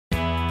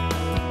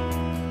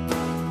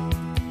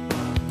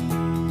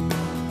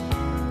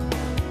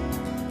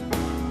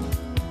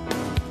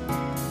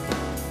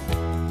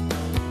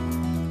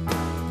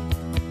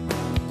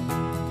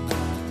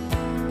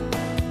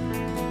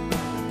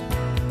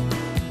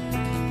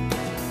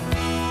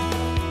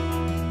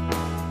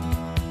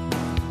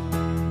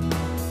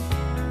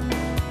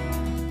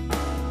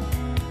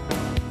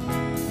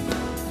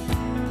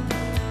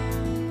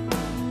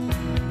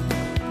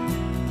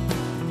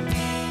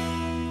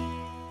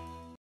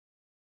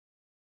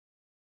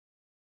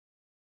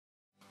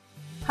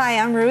Hi,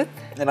 I'm Ruth.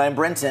 And I'm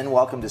Brenton.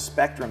 Welcome to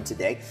Spectrum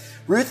today.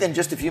 Ruth, in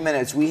just a few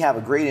minutes, we have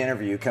a great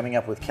interview coming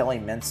up with Kelly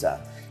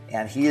Mensah.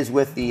 And he is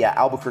with the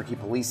Albuquerque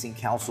Policing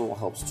Council,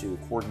 helps to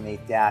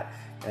coordinate that,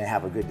 and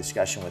have a good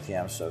discussion with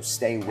him. So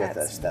stay with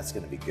us. That's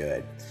going to be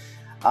good.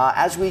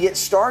 As we get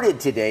started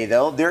today,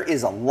 though, there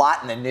is a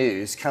lot in the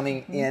news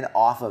coming in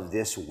off of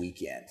this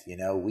weekend. You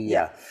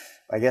know,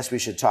 I guess we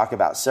should talk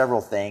about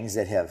several things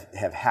that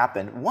have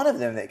happened. One of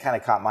them that kind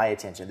of caught my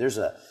attention, there's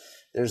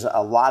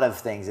a lot of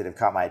things that have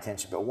caught my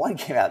attention, but one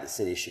came out of the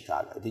city of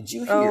Chicago. Did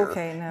you hear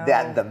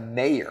that the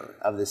mayor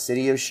of the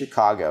city of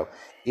Chicago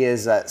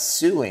is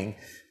suing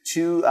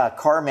two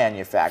car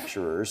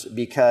manufacturers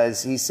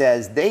because he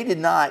says they did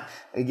not,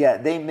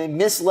 they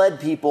misled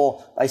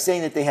people by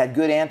saying that they had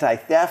good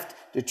anti-theft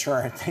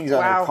deterrent things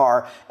on their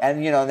car.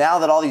 And, you know, now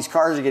that all these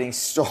cars are getting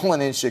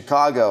stolen in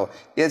Chicago,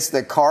 it's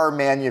the car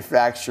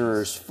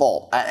manufacturer's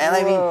fault. And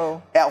I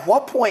mean, at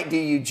what point do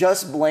you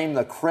just blame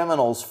the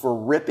criminals for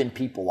ripping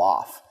people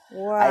off?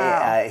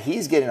 Wow.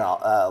 He's getting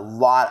a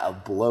lot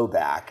of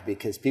blowback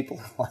because people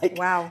are like,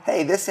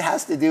 hey, this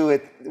has to do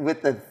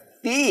with the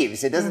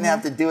thieves. It doesn't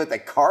have to do with the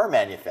car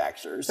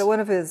manufacturers. So one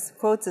of his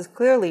quotes is,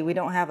 clearly, we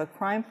don't have a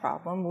crime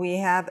problem. We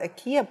have a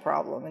Kia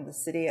problem in the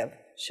city of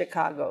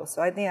Chicago.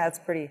 So I think that's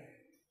pretty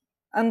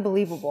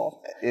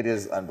unbelievable. It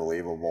is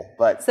unbelievable.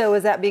 But so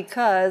is that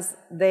because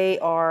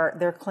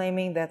they're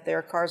claiming that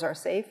their cars are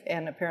safe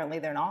and apparently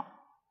they're not?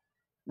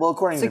 Well,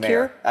 according to the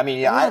mayor. I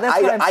mean,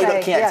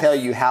 I can't tell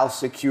you how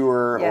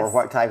secure or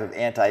what type of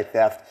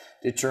anti-theft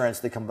deterrence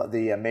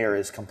the mayor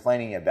is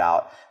complaining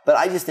about. But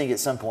I just think at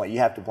some point you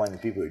have to blame the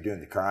people who are doing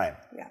the crime.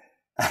 Yeah.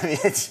 I mean,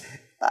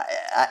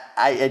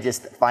 I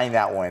just find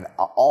that one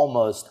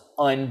almost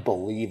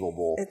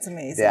unbelievable. It's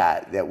amazing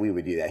that we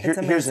would do that.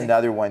 Here's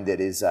another one that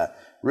is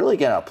really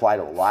going to apply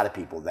to a lot of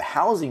people. The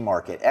housing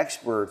market,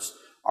 experts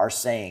are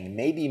saying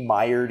may be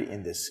mired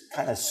in this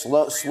kind of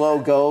slow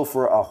go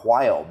for a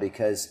while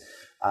because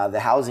the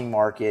housing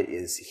market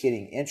is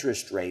hitting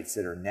interest rates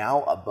that are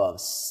now above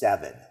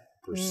 7%.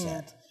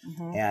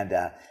 And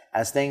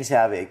as things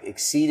have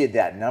exceeded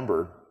that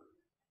number,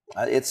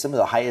 it's some of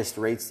the highest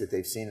rates that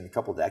they've seen in a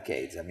couple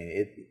decades. I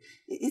mean,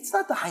 it's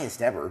not the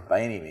highest ever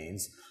by any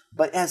means,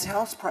 but as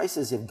house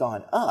prices have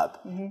gone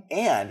up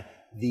and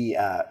the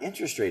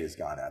interest rate has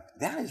gone up,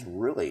 that has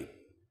really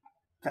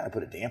kind of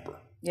put a damper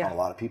on a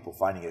lot of people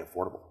finding it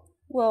affordable.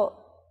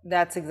 Well,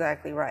 that's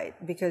exactly right,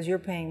 because you're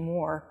paying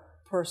more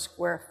per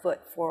square foot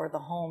for the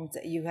homes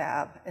that you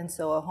have. And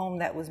so a home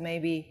that was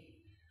maybe,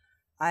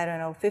 I don't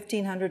know,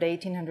 1,500 to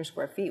 1,800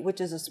 square feet, which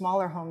is a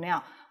smaller home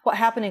now. What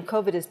happened in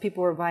COVID is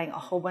people were buying a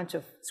whole bunch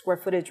of square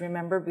footage,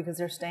 remember, because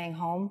they're staying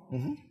home.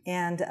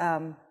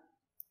 And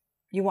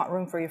you want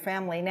room for your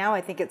family. Now I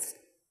think it's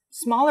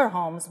smaller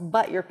homes,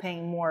 but you're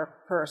paying more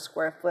per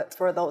square foot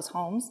for those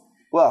homes.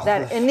 Well,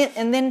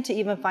 and then to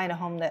even find a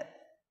home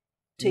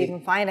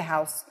even find a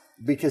house.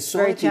 Because so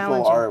many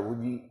people are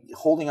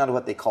holding on to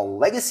what they call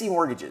legacy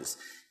mortgages.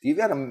 If you've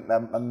got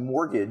a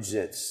mortgage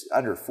that's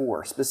under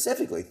 4,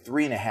 specifically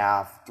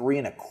 3.5,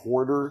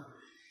 3.25,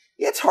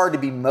 it's hard to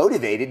be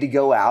motivated to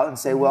go out and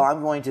say, well,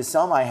 I'm going to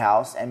sell my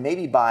house and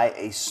maybe buy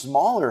a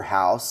smaller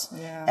house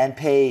and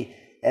pay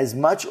as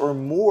much or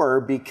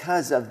more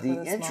because of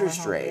the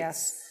interest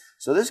rates.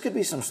 So this could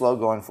be some slow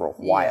going for a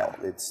while.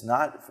 It's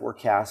not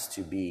forecast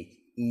to be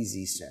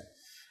easy soon.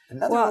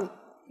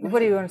 What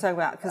do you want to talk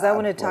about? Because I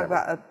want to talk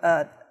about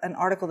an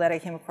article that I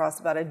came across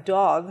about a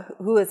dog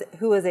who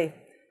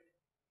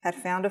had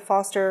found a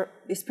foster.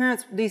 These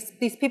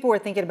people were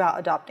thinking about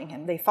adopting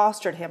him. They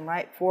fostered him,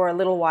 right, for a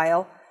little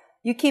while.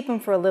 You keep him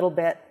for a little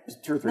bit.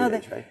 Just 2 or 3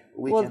 days, right?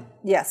 A weekend. Well,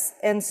 yes.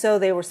 And so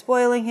they were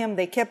spoiling him.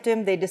 They kept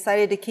him. They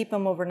decided to keep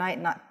him overnight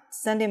and not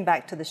send him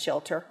back to the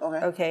shelter.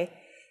 Okay.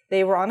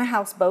 They were on a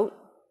houseboat,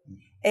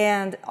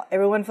 and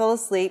everyone fell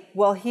asleep.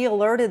 Well, he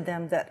alerted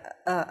them that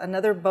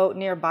another boat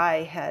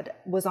nearby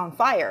was on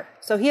fire.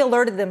 So he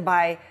alerted them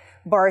by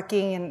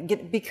barking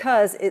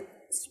because it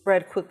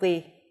spread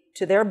quickly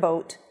to their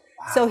boat.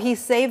 So he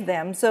saved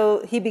them.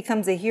 So he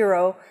becomes a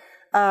hero.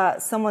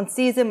 Someone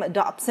sees him,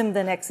 adopts him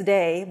the next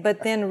day,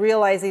 but then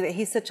realizing that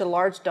he's such a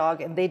large dog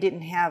and they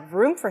didn't have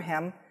room for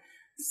him,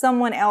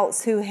 someone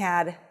else who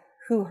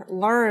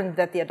learned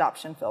that the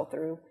adoption fell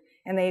through,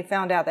 and they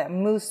found out that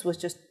Moose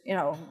was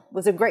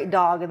was a great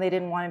dog and they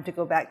didn't want him to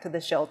go back to the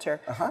shelter,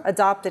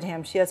 adopted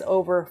him. She has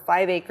over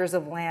 5 acres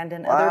of land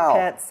and other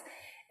pets.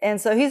 And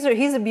so he's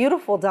a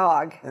beautiful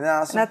dog.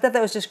 Awesome. And I thought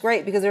that was just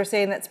great because they're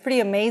saying that's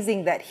pretty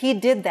amazing that he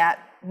did that,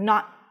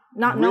 not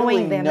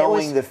knowing them.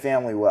 Knowing the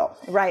family well.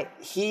 Right.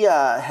 He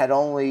had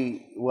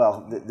only,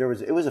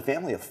 it was a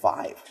family of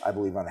 5, I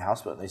believe, on the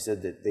houseboat. And they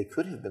said that they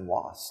could have been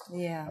lost.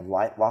 Yeah.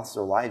 Lost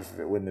their lives if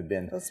it wouldn't have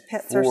been. Those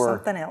pets are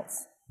something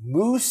else.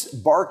 Moose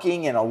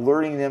barking and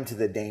alerting them to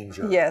the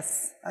danger.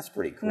 Yes. That's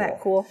pretty cool. Isn't that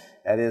cool?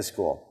 That is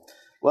cool.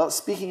 Well,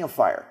 speaking of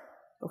fire.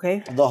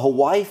 Okay. The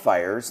Hawaii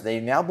fires, they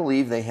now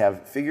believe they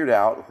have figured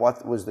out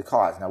what was the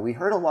cause. Now, we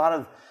heard a lot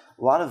of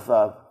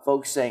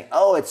folks saying,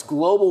 oh, it's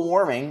global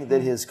warming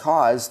that has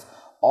caused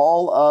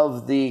all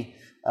of the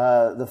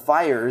the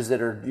fires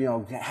that are,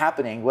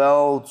 happening.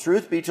 Well,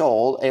 truth be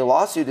told, a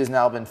lawsuit has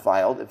now been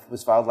filed. It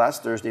was filed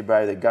last Thursday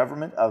by the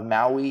government of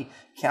Maui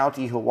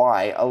County,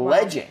 Hawaii,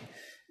 alleging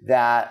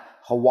that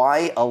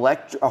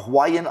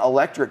Hawaiian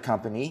Electric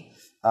Company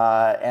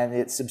and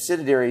its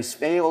subsidiaries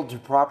failed to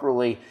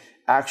properly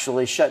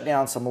actually shut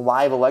down some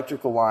live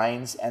electrical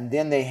lines, and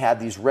then they had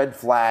these red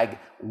flag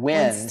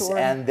winds,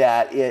 and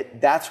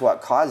that's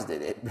what caused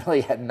it. It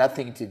really had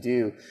nothing to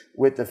do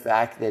with the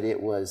fact that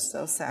it was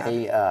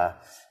a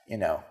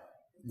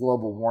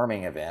global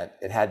warming event.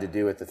 It had to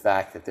do with the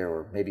fact that there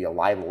were maybe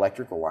live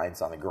electrical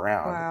lines on the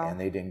ground, and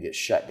they didn't get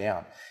shut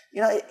down.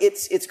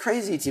 It's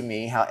crazy to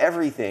me how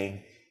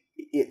everything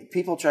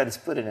people try to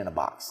put it in a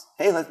box.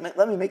 Hey,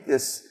 let me make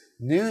this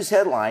news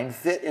headline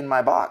fit in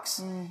my box.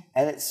 And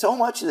it's so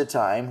much of the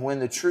time when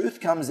the truth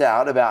comes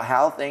out about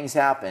how things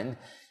happened,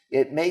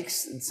 it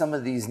makes some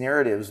of these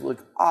narratives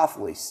look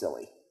awfully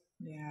silly.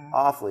 Yeah.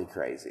 Awfully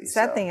crazy.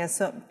 Sad thing is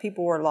some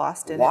people were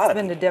lost, and it's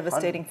been a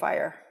devastating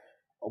fire.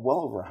 Well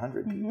over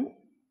 100 people.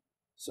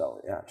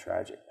 So, yeah,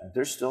 tragic. And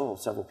there's still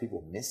several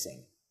people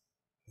missing.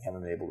 They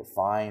haven't been able to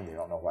find. They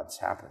don't know what's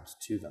happened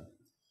to them.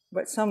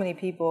 But so many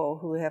people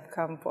who have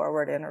come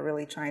forward and are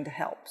really trying to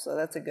help. So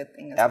that's a good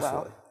thing as well.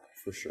 Absolutely.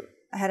 For sure.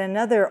 I had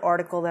another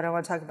article that I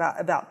want to talk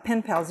about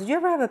pen pals. Did you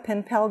ever have a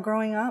pen pal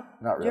growing up?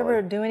 Not really. Did you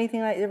ever do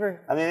anything like that?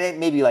 I mean,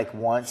 maybe like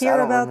once. I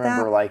don't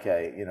remember like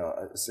a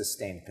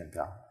sustained pen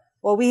pal.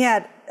 Well, we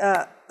had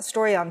a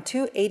story on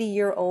two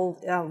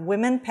 80-year-old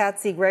women,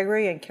 Patsy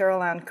Gregory and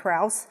Caroline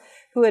Krause,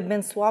 who had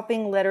been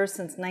swapping letters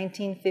since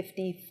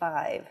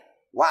 1955.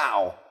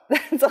 Wow.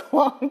 That's a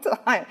long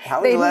time.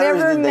 How many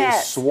letters did they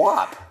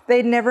swap?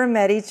 They'd never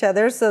met each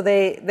other, so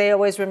they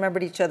always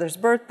remembered each other's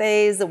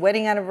birthdays, the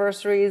wedding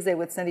anniversaries. They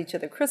would send each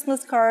other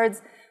Christmas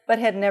cards, but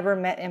had never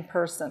met in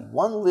person.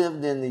 One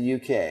lived in the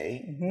UK.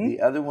 The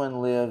other one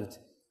lived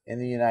in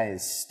the United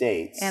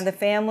States. And the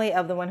family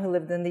of the one who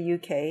lived in the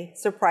UK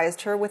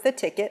surprised her with a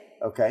ticket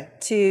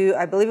to,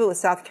 I believe it was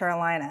South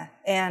Carolina.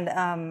 And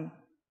I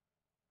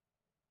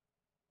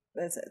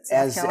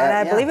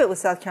believe it was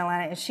South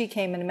Carolina, and she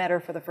came and met her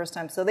for the first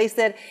time. So they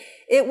said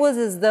it was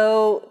as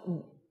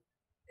though,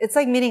 it's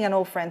like meeting an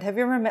old friend. Have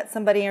you ever met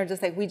somebody and you're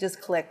just like, we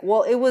just click?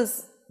 Well, it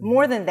was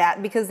more than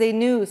that, because they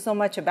knew so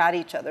much about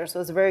each other, so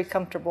it was very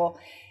comfortable.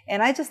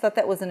 And I just thought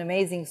that was an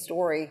amazing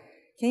story.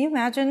 Can you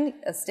imagine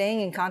staying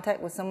in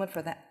contact with someone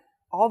for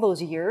all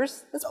those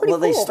years? That's pretty cool.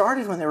 Well, they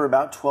started when they were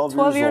about 12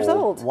 years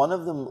old. One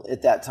of them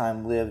at that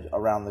time lived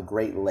around the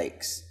Great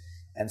Lakes.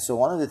 And so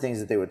one of the things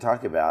that they would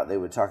talk about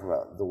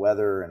the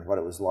weather and what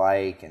it was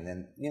like. And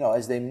then,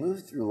 as they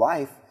moved through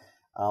life,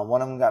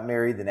 one of them got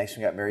married, the next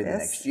one got married the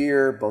next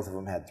year. Both of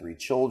them had 3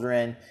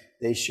 children.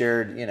 They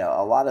shared,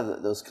 a lot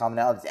of those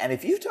commonalities. And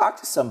if you've talked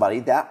to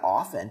somebody that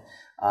often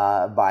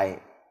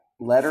by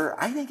letter,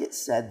 I think it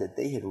said that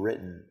they had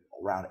written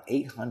around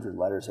 800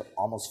 letters,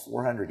 almost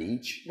 400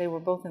 each. They were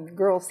both in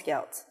Girl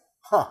Scouts.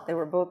 Huh. They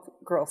were both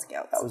Girl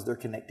Scouts. That was their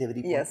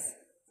connectivity point? Yes.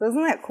 So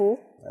isn't that cool?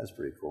 That's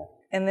pretty cool.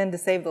 And then to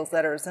save those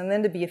letters, and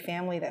then to be a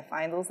family that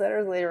find those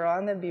letters later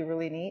on, that'd be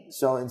really neat.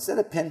 So instead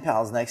of pen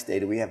pals next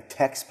day, do we have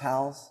text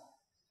pals?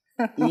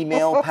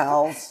 Email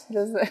pals?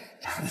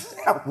 How does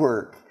that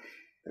work?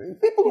 I mean,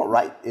 people don't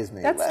write as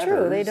many letters. That's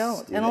true, they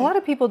don't. And a lot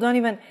of people don't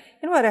even,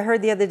 what I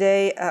heard the other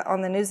day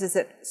on the news is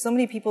that so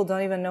many people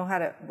don't even know how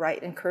to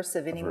write in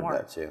cursive anymore. I've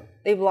heard that too.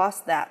 They've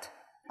lost that.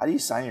 How do you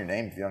sign your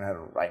name if you don't know how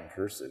to write in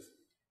cursive?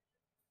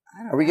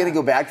 Are we going to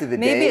go back to the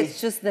Maybe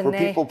it's just the where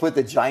name. People put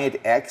the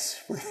giant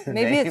X with their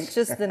Maybe name? it's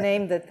just the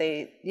name that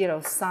they,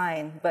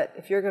 sign. But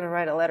if you're going to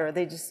write a letter,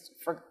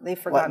 they've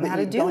forgotten how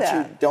to do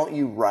that. Don't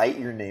you write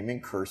your name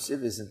in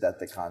cursive? Isn't that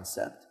the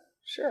concept?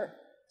 Sure.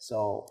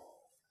 So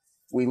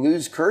if we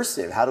lose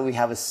cursive, how do we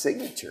have a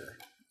signature?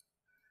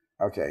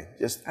 Okay,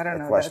 just I don't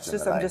know. a question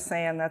I'm just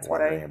saying that's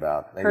what I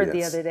heard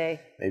the other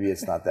day. Maybe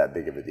it's not that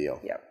big of a deal.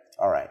 Yep.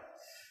 All right.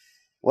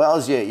 Well,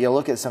 as you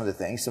look at some of the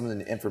things, some of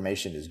the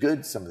information is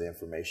good, some of the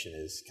information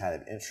is kind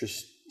of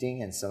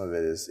interesting, and some of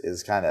it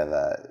is kind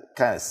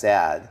of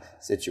sad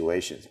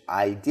situations.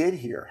 I did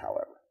hear,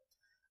 however,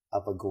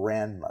 of a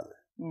grandmother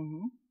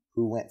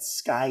who went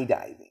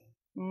skydiving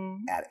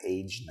at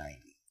age 90.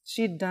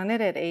 She'd done it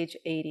at age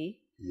 80.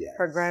 Yes.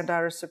 Her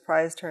granddaughter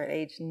surprised her at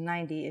age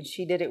 90, and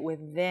she did it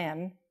with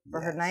them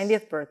for her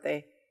 90th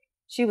birthday.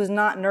 She was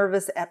not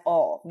nervous at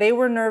all. They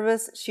were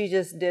nervous. She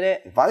just did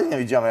it. If I was going to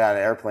be jumping out of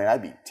an airplane,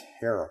 I'd be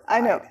terrified.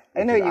 I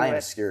know you would. I'm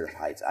scared of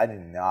heights. I do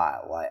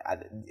not like.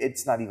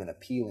 It's not even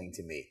appealing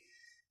to me.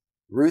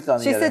 Ruth,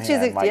 on the other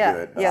hand, might do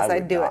it, but I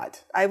would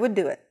not. I would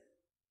do it.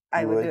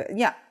 I would do it.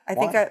 Yeah, I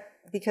think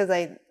because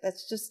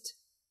that's just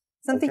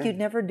something you'd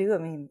never do. I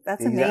mean,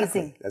 that's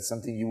amazing. That's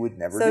something you would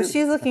never So do.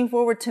 she's looking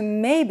forward to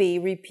maybe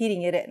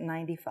repeating it at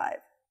 95.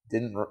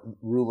 Didn't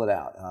rule it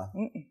out, huh?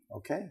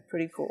 Okay.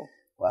 Pretty cool.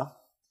 Well,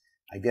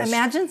 I guess.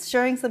 Imagine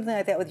sharing something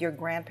like that with your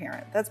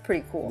grandparent. That's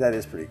pretty cool. That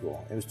is pretty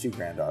cool. It was 2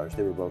 granddaughters.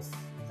 They were both,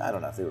 I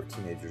don't know if they were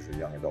teenagers or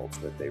young adults,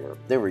 but they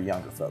were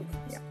younger folk.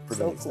 Yeah,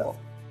 pretty so neat cool. Stuff.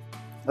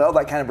 Well,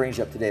 that kind of brings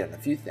you up to date on a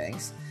few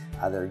things.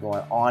 that are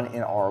going on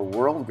in our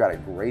world. We've got a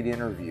great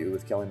interview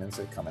with Kelly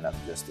Mensah coming up in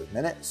just a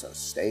minute, so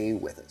stay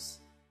with us.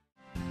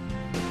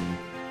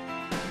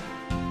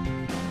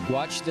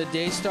 Watch the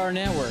Daystar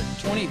Network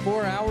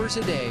 24 hours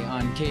a day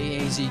on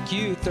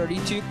KAZQ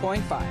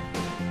 32.5.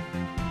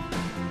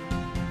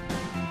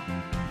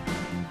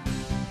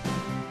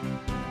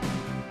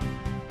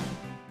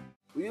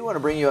 We do want to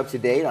bring you up to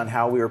date on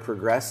how we are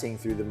progressing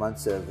through the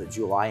months of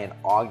July and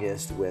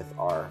August with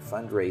our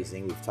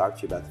fundraising. We've talked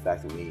to you about the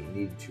fact that we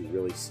need to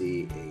really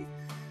see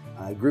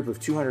a group of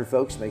 200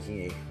 folks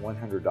making a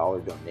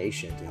 $100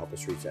 donation to help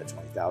us reach that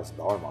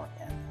 $20,000 mark,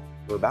 and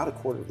we're about a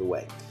quarter of the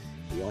way.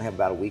 We only have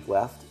about a week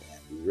left, and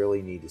we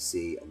really need to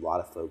see a lot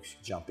of folks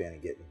jump in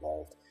and get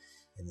involved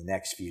in the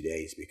next few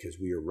days because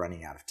we are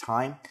running out of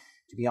time.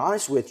 To be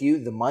honest with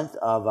you, the month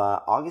of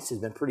August has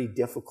been pretty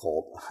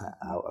difficult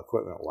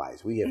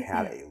equipment-wise. We have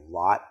had a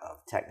lot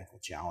of technical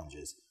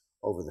challenges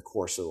over the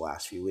course of the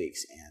last few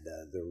weeks, and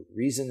the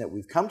reason that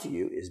we've come to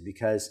you is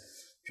because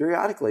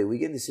periodically we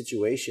get into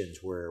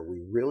situations where we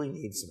really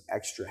need some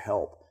extra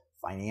help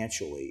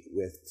financially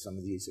with some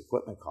of these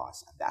equipment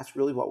costs, and that's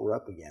really what we're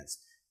up against.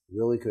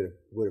 Really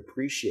would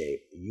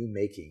appreciate you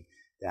making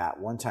that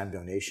one-time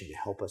donation to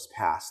help us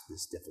pass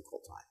this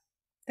difficult time.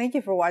 Thank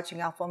you for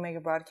watching Alpha Omega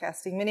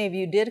Broadcasting. Many of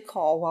you did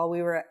call while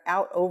we were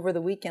out over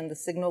the weekend. The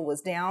signal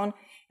was down,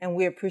 and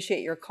we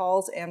appreciate your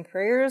calls and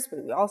prayers,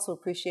 but we also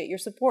appreciate your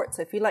support.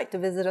 So if you'd like to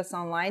visit us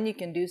online, you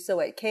can do so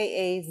at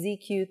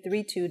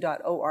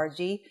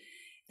kazq32.org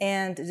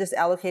and just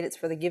allocate it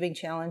for the Giving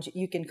Challenge.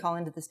 You can call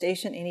into the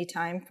station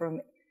anytime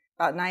from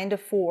about 9 to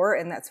 4,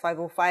 and that's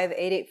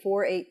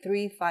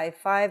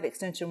 505-884-8355,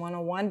 extension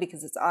 101,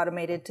 because it's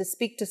automated to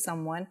speak to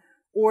someone.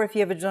 Or if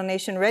you have a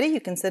donation ready, you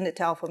can send it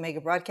to Alpha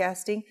Omega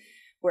Broadcasting.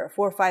 We're at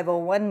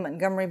 4501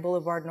 Montgomery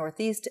Boulevard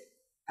Northeast,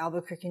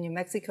 Albuquerque, New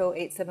Mexico,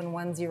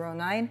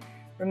 87109.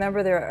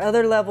 Remember, there are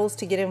other levels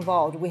to get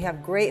involved. We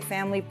have great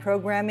family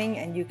programming,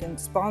 and you can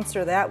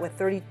sponsor that with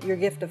your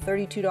gift of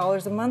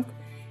 $32 a month.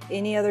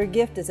 Any other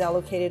gift is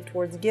allocated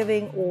towards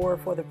giving or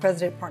for the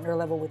President Partner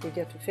level with your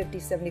gift of $50,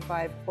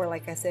 $75, or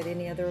like I said,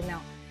 any other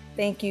amount.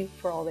 Thank you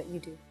for all that you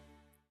do.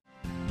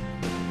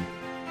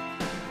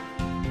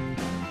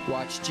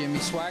 Watch Jimmy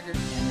Swaggart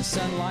and the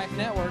Sun Life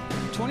Network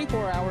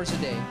 24 hours a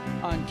day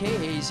on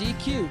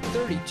KAZQ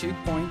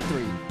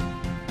 32.3.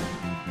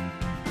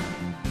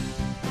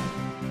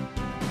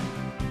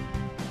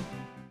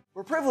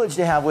 We're privileged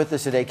to have with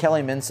us today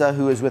Kelly Mensah,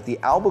 who is with the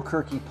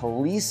Albuquerque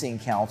Policing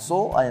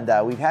Council, and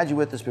we've had you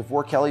with us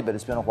before, Kelly, but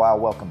it's been a while.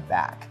 Welcome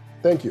back.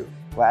 Thank you.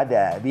 Glad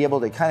to be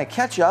able to kind of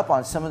catch up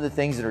on some of the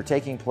things that are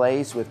taking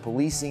place with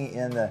policing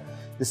in the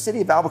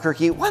city of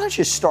Albuquerque. Why don't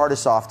you start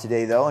us off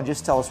today, though, and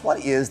just tell us,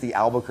 what is the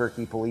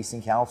Albuquerque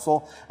Policing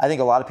Council? I think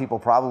a lot of people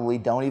probably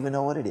don't even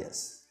know what it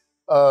is.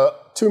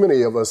 Too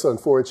many of us,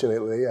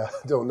 unfortunately,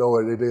 don't know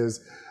what it is.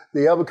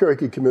 The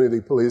Albuquerque Community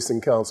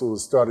Policing Council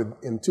was started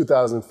in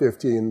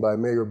 2015 by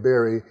Mayor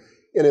Berry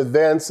in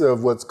advance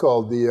of what's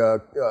called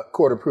the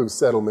Court-Approved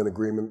Settlement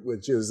Agreement,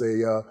 which is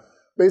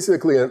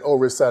basically an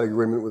oversight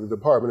agreement with the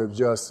Department of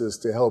Justice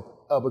to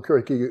help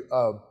Albuquerque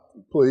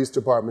Police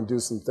Department do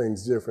some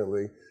things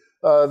differently.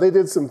 They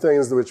did some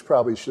things which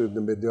probably shouldn't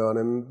have been done,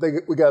 and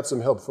we got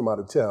some help from out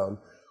of town.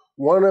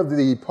 One of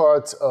the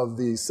parts of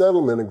the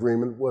settlement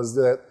agreement was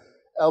that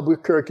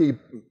Albuquerque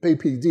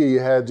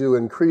APD had to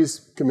increase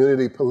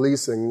community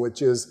policing,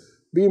 which is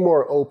be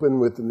more open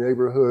with the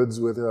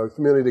neighborhoods, with our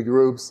community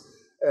groups,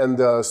 and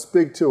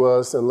speak to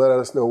us and let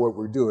us know what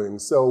we're doing.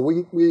 So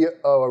we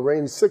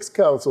arranged 6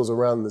 councils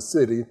around the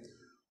city,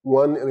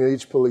 one in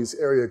each police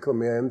area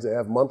command, to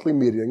have monthly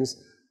meetings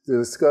to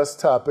discuss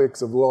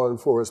topics of law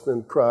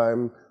enforcement,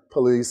 crime,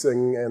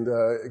 policing, and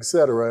et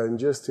cetera, and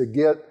just to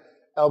get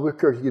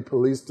Albuquerque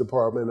Police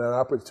Department an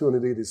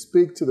opportunity to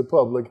speak to the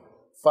public,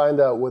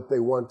 find out what they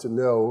want to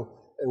know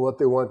and what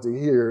they want to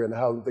hear and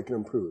how they can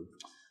improve.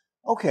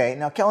 Okay,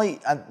 now Kelly,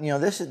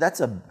 that's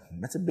a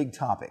big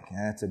topic,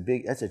 and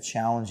that's a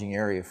challenging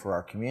area for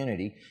our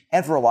community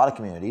and for a lot of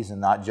communities,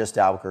 and not just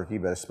Albuquerque,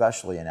 but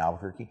especially in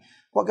Albuquerque.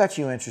 What got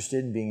you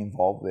interested in being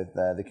involved with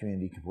the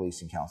Community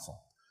Policing Council?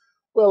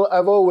 Well,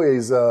 I've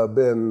always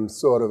been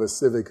sort of a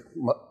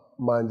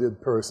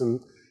civic-minded person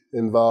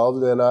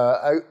involved, and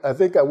I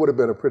think I would have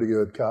been a pretty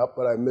good cop,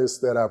 but I missed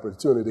that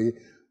opportunity.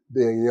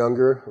 Being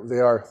younger, they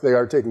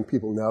are taking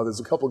people now. There's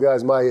a couple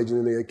guys my age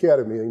in the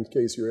academy, in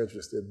case you're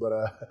interested. But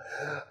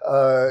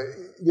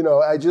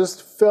I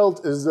just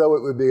felt as though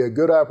it would be a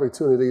good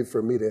opportunity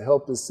for me to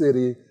help the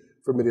city,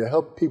 for me to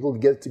help people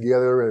get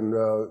together and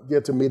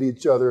get to meet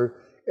each other,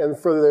 and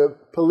for the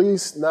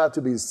police not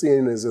to be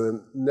seen as a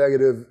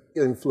negative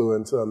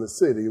influence on the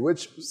city,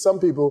 which some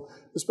people,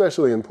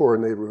 especially in poor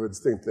neighborhoods,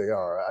 think they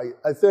are.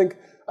 I think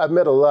I've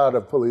met a lot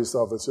of police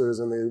officers,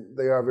 and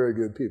they are very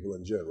good people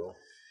in general.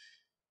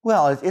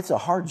 Well, it's a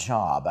hard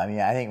job. I mean,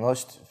 I think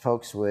most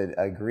folks would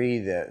agree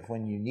that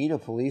when you need a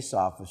police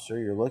officer,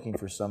 you're looking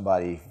for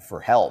somebody for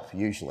help,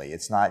 usually.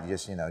 It's not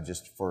just,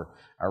 just for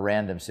a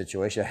random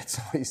situation. I had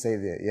somebody say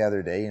the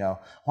other day,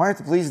 why aren't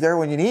the police there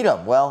when you need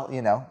them? Well,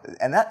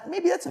 and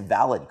maybe that's a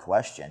valid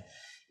question.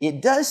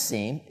 it does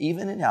seem,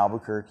 even in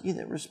Albuquerque,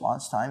 that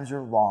response times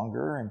are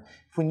longer. And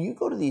when you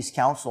go to these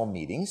council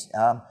meetings,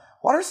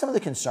 what are some of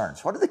the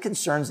concerns? What are the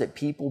concerns that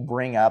people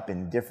bring up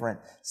in different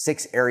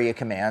 6 area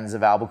commands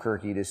of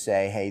Albuquerque to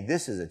say, hey,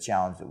 this is a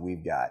challenge that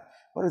we've got?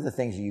 What are the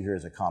things you hear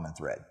as a common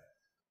thread?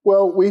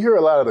 Well, we hear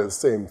a lot of the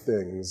same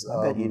things.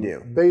 I bet you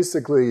do.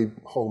 Basically,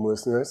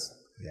 homelessness.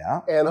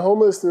 Yeah. And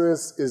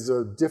homelessness is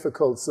a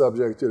difficult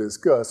subject to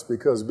discuss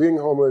because being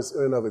homeless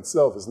in and of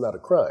itself is not a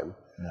crime.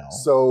 No.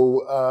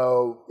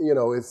 So, you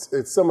know, it's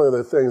some of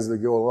the things that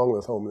go along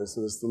with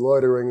homelessness, the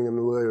loitering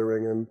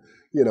and,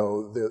 you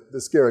know, the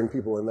scaring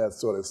people and that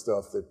sort of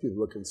stuff that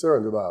people are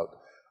concerned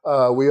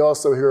about. We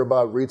also hear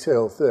about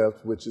retail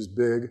theft, which is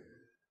big,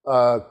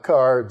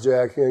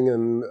 carjacking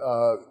and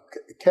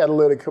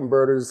catalytic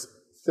converters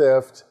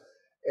theft.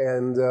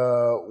 And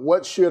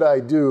what should I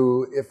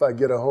do if I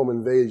get a home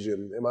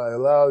invasion? Am I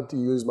allowed to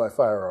use my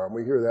firearm?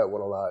 We hear that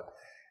one a lot.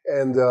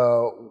 And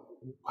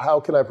how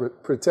can I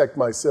protect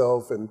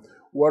myself? And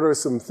what are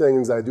some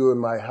things I do in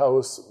my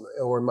house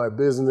or in my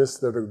business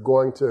that are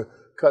going to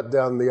cut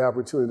down the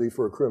opportunity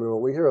for a criminal?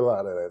 We hear a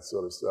lot of that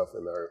sort of stuff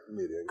in our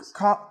meetings.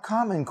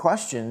 Common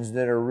questions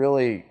that are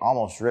really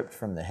almost ripped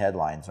from the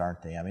headlines,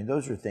 aren't they? I mean,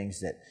 those are things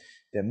that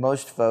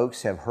most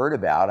folks have heard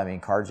about. I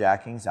mean,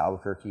 carjackings,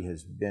 Albuquerque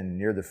has been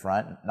near the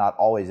front, not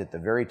always at the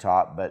very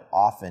top, but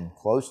often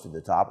close to the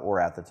top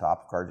or at the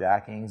top of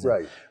carjackings.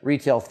 Right.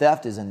 Retail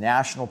theft is a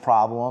national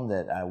problem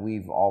that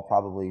we've all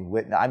probably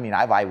witnessed. I mean,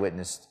 I've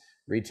eyewitnessed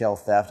retail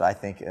theft, I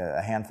think,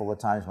 a handful of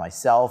times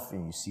myself,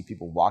 and you see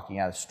people walking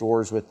out of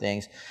stores with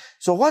things.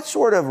 So what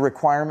sort of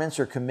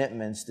requirements or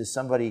commitments does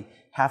somebody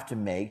have to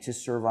make to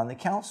serve on the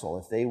council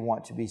if they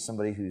want to be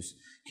somebody who's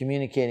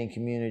communicating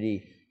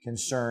community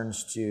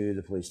concerns to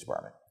the police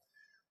department?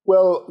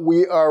 Well,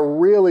 we are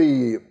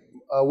really,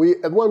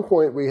 at one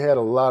point we had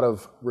a lot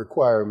of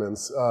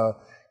requirements.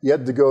 You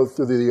had to go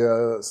through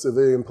the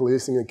Civilian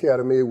Policing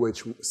Academy,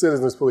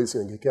 Citizens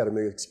Policing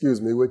Academy,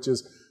 which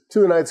is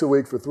 2 nights a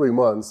week for 3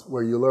 months,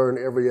 where you learn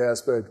every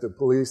aspect of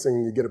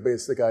policing, you get a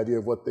basic idea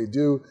of what they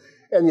do,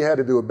 and you had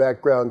to do a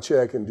background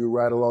check and do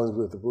ride-alongs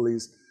with the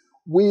police.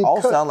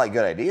 All sound like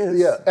good ideas.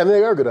 Yeah, and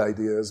they are good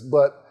ideas,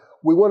 but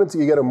we wanted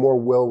to get a more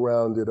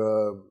well-rounded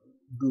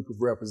group of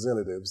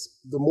representatives.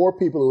 The more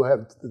people who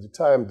have the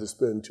time to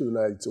spend 2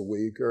 nights a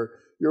week are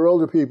your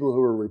older people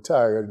who are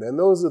retired, and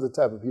those are the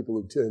type of people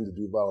who tend to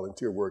do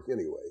volunteer work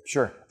anyway.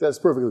 Sure. That's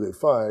perfectly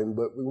fine,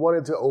 but we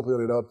wanted to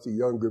open it up to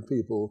younger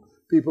people,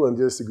 people in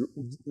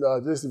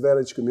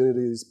disadvantaged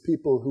communities,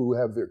 people who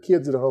have their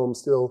kids at home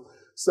still.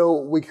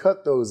 So we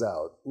cut those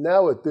out.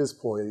 Now at this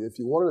point, if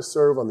you want to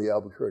serve on the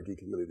Albuquerque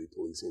Community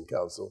Policing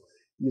Council,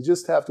 you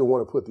just have to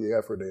want to put the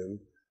effort in,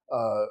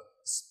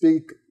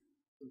 speak,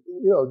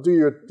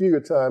 do your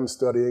time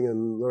studying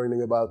and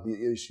learning about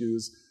the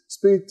issues,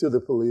 speak to the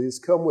police,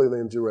 come with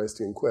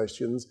interesting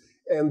questions,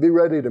 and be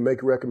ready to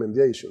make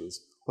recommendations.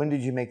 When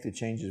did you make the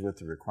changes with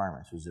the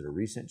requirements? Was it a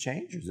recent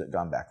change or has it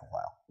gone back a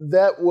while?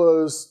 That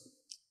was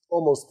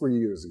almost 3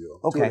 years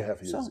ago, okay.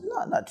 2.5 years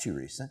ago. Not too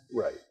recent.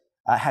 Right.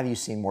 Have you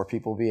seen more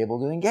people be able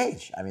to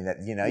engage? I mean,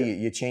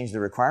 you change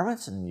the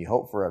requirements and you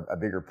hope for a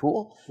bigger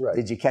pool. Right.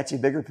 Did you catch a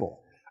bigger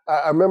pool?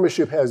 Our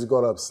membership has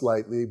gone up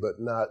slightly, but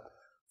not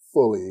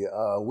fully.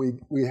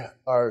 We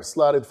are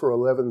slotted for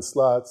 11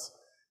 slots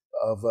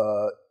of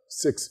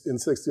 6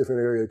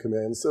 different area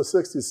commands, so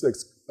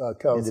 66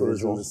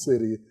 councilors in the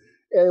city.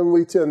 And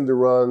we tend to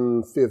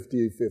run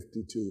 50,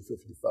 52,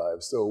 55.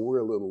 So we're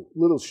a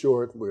little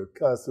short. We're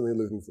constantly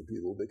looking for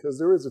people because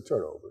there is a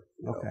turnover.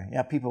 Okay.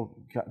 Yeah, people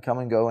come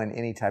and go in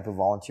any type of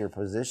volunteer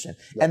position.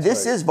 And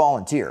this is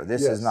volunteer.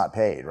 This is not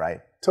paid,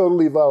 right?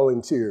 Totally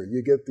volunteer.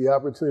 You get the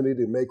opportunity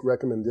to make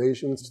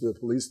recommendations to the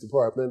police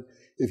department.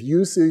 If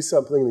you see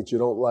something that you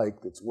don't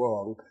like that's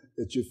wrong,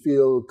 that you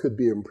feel could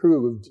be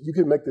improved, you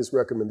can make this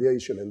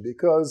recommendation. And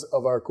because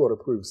of our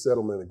court-approved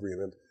settlement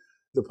agreement,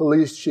 the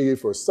police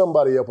chief or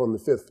somebody up on the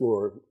 5th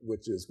floor,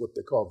 which is what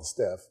they call the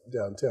staff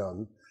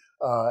downtown,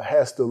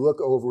 has to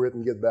look over it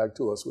and get back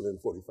to us within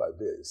 45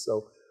 days.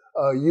 So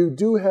you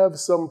do have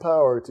some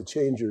power to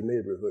change your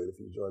neighborhood if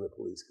you join the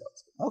police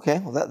council.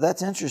 Okay, well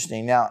that's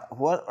interesting. Now,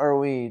 what are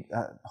we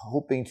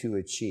hoping to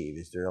achieve?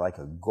 Is there like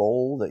a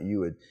goal that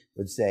you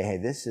would say, hey,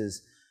 this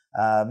is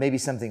maybe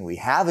something we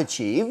have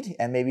achieved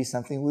and maybe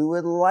something we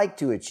would like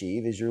to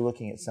achieve as you're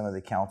looking at some of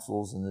the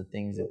councils and the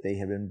things that they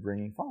have been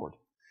bringing forward?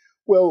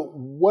 Well,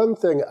 one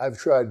thing I've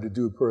tried to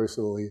do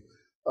personally,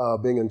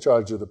 being in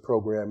charge of the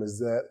program, is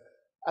that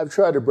I've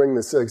tried to bring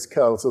the 6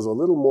 councils a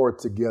little more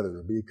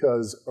together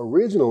because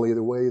originally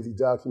the way the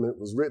document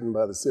was written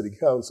by the city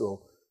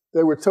council,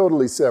 they were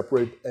totally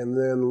separate, and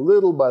then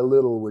little by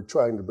little we're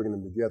trying to bring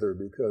them together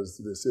because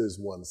this is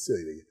one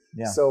city.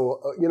 Yeah.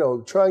 So,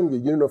 trying to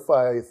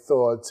unify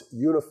thoughts,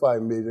 unify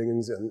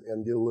meetings,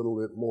 and get a little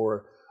bit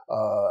more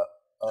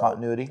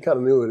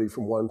continuity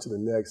from one to the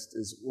next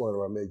is one of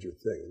our major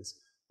things.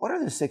 What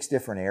are the 6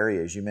 different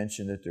areas? You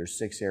mentioned that there's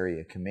 6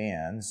 area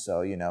commands.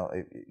 So,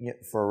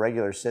 for a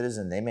regular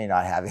citizen, they may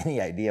not have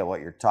any idea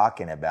what you're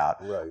talking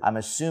about. Right. I'm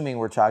assuming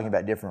we're talking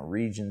about different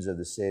regions of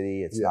the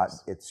city.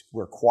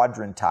 We're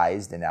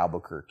quadrantized in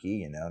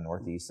Albuquerque,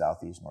 northeast,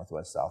 southeast,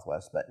 northwest,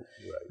 southwest, but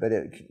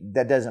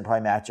that doesn't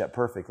probably match up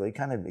perfectly.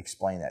 Kind of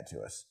explain that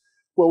to us.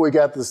 Well, we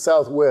got the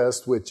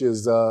southwest, which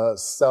is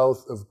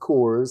south of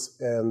Coors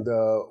and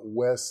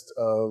west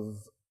of,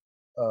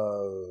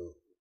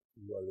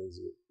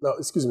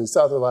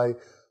 south of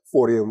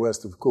I-40 and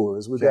west of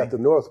Coors. We've got the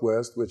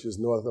northwest, which is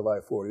north of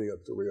I-40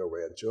 up to Rio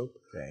Rancho.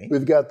 Okay.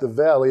 We've got the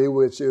valley,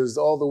 which is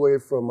all the way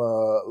from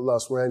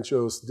Los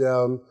Ranchos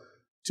down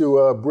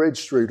to Bridge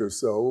Street or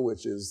so,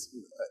 which is,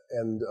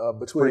 and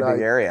between pretty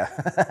big area.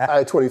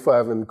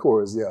 I-25 and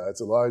Coors,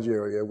 it's a large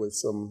area with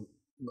some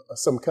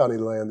county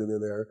land in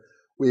there.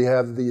 We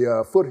have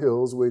the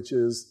foothills, which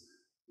is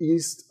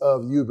east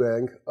of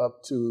Eubank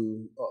up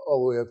to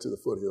all the way up to the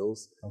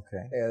foothills,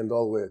 and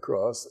all the way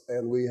across.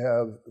 And we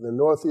have the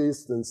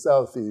northeast and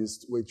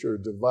southeast, which are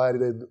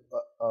divided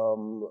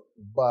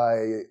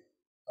by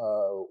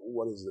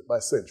by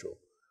Central.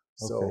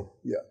 So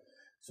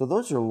So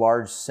those are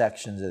large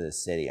sections of the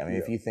city. I mean,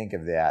 if you think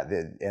of that,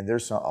 and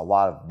there's a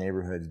lot of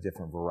neighborhoods,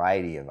 different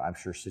variety of, I'm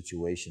sure,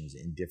 situations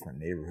in different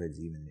neighborhoods,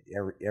 even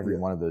every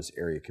one of those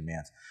area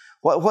commands.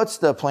 What's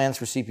the plans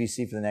for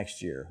CPC for the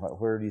next year?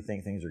 Where do you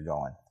think things are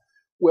going?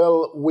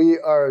 Well, we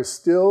are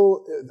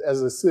still,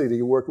 as a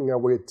city, working our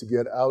way to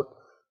get out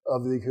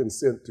of the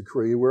consent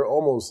decree. We're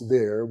almost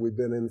there. We've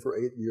been in for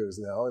 8 years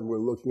now, and we're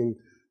looking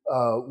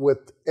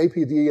with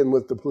APD and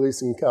with the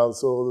Policing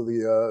Council,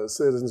 the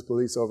Citizens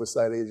Police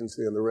Oversight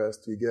Agency, and the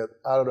rest to get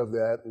out of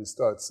that and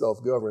start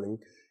self-governing.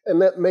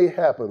 And that may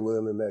happen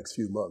within the next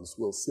few months.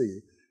 We'll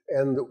see.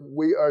 And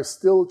we are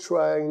still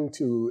trying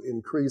to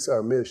increase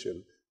our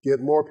mission, get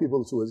more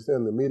people to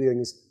attend the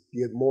meetings,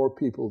 get more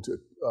people to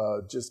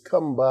just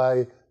come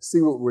by,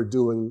 see what we're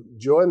doing,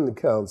 join the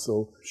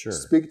council,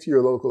 speak to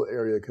your local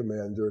area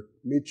commander,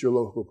 meet your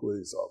local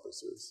police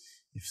officers.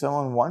 If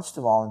someone wants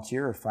to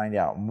volunteer or find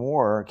out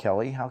more,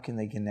 Kelly, how can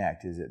they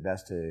connect? Is it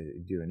best to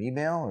do an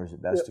email, or is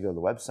it best to go to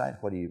the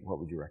website? What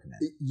would you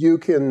recommend? You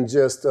can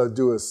just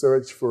do a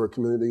search for a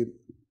community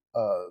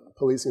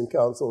policing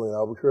council in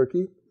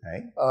Albuquerque.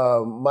 Okay.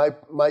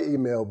 My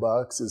email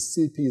box is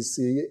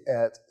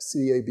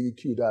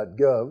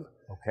cpc@cabq.gov.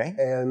 Okay.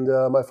 And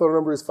my phone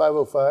number is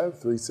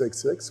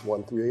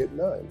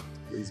 505-366-1389.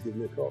 Please give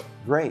me a call.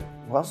 Great.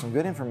 Well, some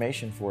good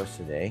information for us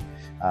today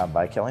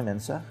by Kelly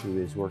Mensah, who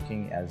is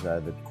working as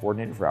the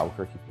coordinator for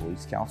Albuquerque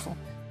Police Council.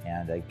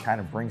 And it kind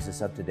of brings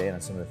us up to date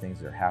on some of the things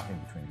that are happening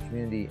between the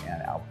community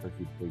and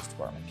Albuquerque Police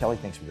Department. Kelly,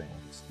 thanks for being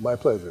with us. My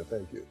pleasure.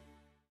 Thank you.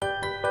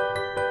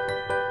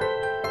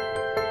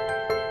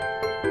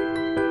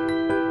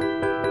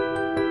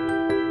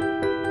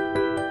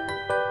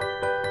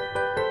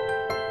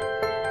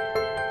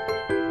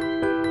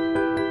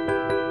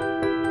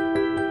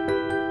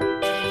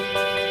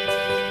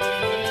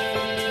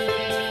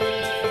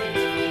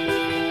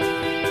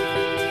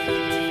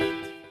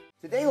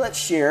 Let's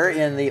share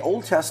in the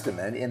Old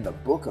Testament in the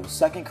book of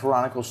 2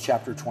 Chronicles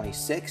chapter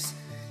 26.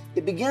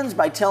 It begins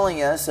by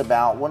telling us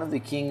about one of the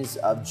kings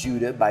of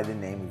Judah by the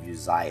name of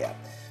Uzziah.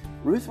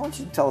 Ruth, why don't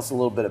you tell us a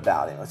little bit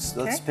about him?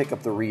 Let's pick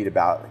up the read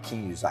about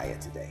King Uzziah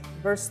today.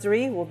 Verse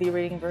 3, we'll be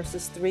reading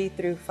verses 3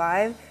 through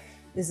 5.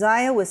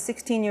 Uzziah was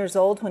 16 years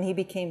old when he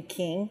became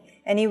king,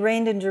 and he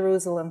reigned in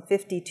Jerusalem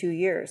 52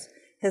 years.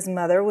 His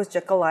mother was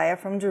Jecoliah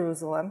from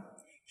Jerusalem.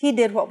 He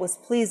did what was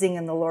pleasing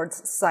in the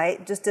Lord's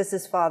sight, just as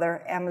his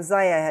father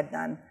Amaziah had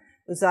done.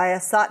 Uzziah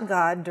sought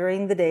God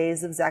during the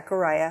days of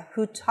Zechariah,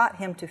 who taught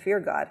him to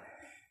fear God.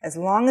 As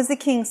long as the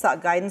king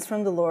sought guidance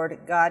from the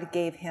Lord, God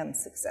gave him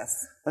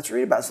success. Let's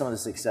read about some of the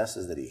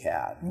successes that he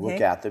had. Look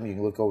at them. You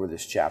can look over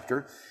this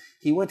chapter.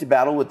 He went to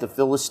battle with the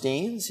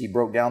Philistines. He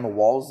broke down the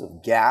walls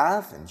of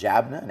Gath and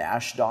Jabneh and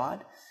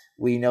Ashdod.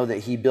 We know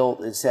that he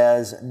built, it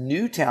says,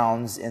 new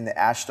towns in the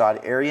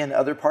Ashdod area and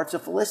other parts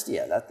of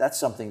Philistia. That's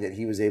something that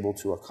he was able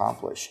to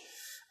accomplish.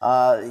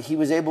 He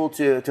was able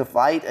to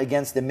fight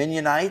against the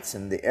Midianites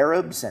and the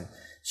Arabs. And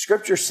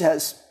Scripture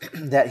says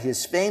that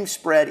his fame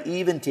spread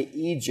even to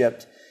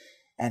Egypt,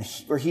 and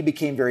where he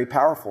became very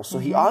powerful. So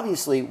he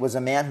obviously was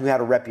a man who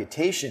had a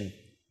reputation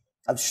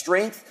of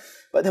strength,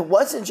 but it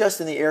wasn't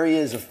just in the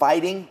areas of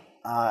fighting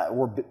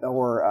or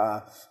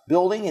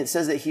building. It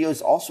says that he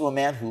was also a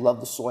man who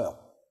loved the soil.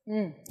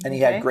 And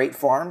he had great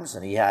farms,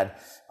 and he had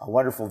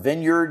wonderful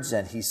vineyards,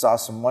 and he saw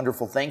some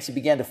wonderful things. He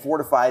began to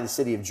fortify the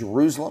city of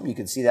Jerusalem. You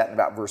can see that in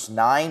about verse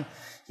 9.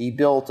 He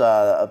built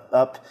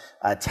up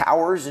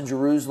towers in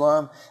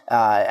Jerusalem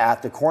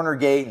at the corner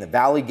gate and the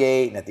valley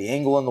gate and at the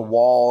angle in the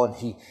wall. And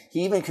he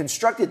even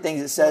constructed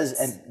things, it says,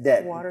 and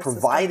that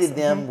provided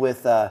them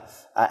with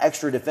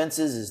extra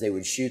defenses as they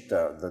would shoot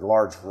the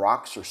large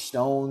rocks or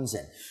stones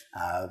and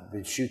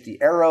would shoot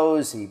the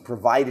arrows. He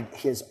provided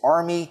his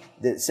army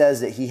that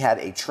says that he had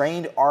a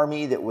trained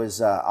army that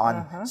was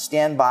on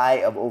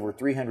standby of over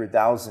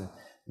 300,000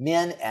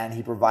 men, and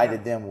he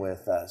provided them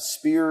with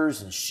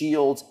spears and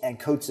shields and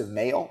coats of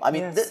mail. I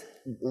mean,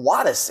 a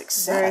lot of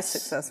success. Very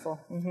successful.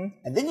 Mm-hmm.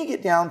 And then you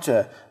get down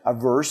to a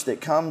verse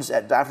that comes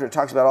after it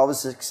talks about all the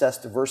success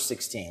to verse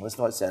 16. Listen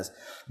to what it says.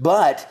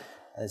 But,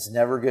 it's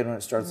never good when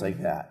it starts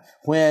like that.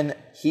 When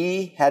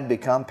he had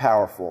become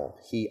powerful,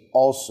 he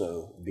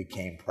also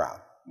became proud.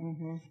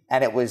 Mm-hmm.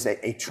 And it was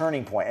a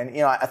turning point. And,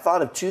 you know, I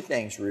thought of two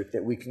things, Ruth,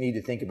 that we need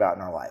to think about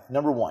in our life.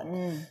 Number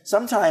one,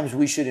 sometimes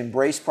we should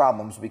embrace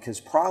problems because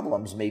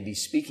problems may be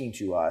speaking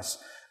to us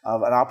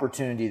of an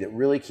opportunity that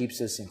really keeps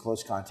us in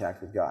close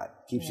contact with God,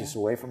 keeps us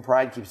away from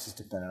pride, keeps us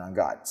dependent on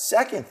God.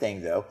 Second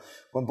thing, though,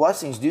 when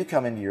blessings do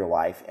come into your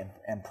life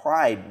and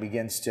pride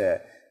begins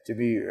to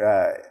be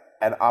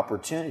an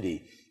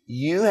opportunity,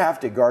 you have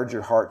to guard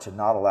your heart to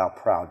not allow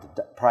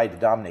pride to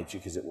dominate you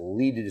because it will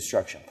lead to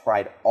destruction.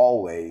 Pride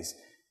always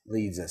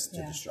leads us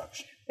to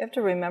destruction. You have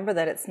to remember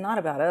that it's not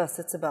about us,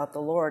 it's about the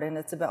Lord, and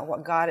it's about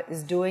what God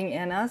is doing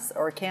in us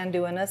or can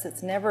do in us.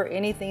 It's never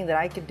anything that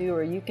I could do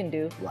or you can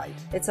do. Right.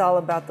 It's all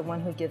about the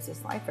one who gives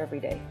us life every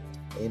day.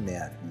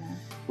 Amen. Yeah.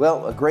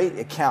 Well, a great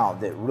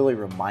account that really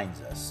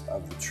reminds us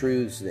of the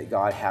truths that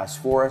God has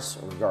for us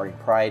regarding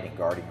pride and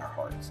guarding our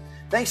hearts.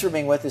 Thanks for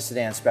being with us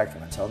today on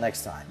Spectrum. Until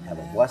next time, have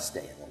a blessed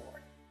day.